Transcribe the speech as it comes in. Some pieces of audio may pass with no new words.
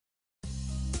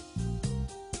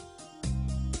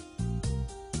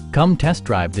Come test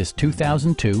drive this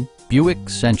 2002 Buick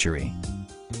Century.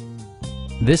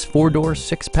 This four-door,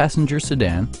 six-passenger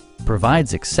sedan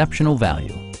provides exceptional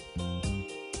value.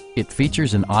 It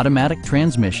features an automatic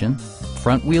transmission,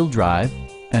 front-wheel drive,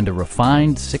 and a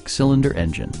refined six-cylinder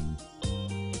engine.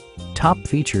 Top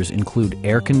features include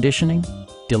air conditioning,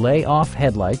 delay-off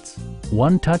headlights,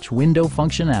 one-touch window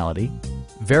functionality,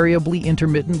 variably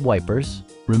intermittent wipers,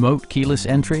 remote keyless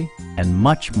entry, and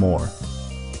much more.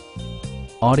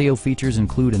 Audio features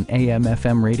include an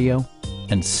AM/FM radio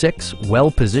and 6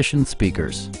 well-positioned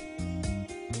speakers.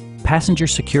 Passenger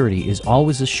security is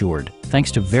always assured thanks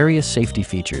to various safety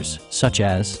features such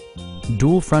as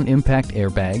dual front impact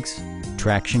airbags,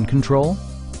 traction control,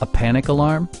 a panic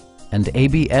alarm, and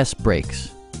ABS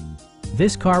brakes.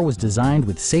 This car was designed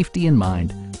with safety in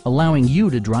mind, allowing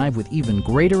you to drive with even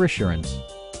greater assurance.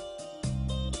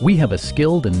 We have a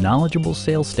skilled and knowledgeable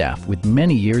sales staff with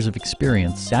many years of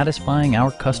experience satisfying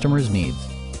our customers' needs.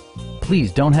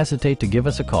 Please don't hesitate to give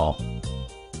us a call.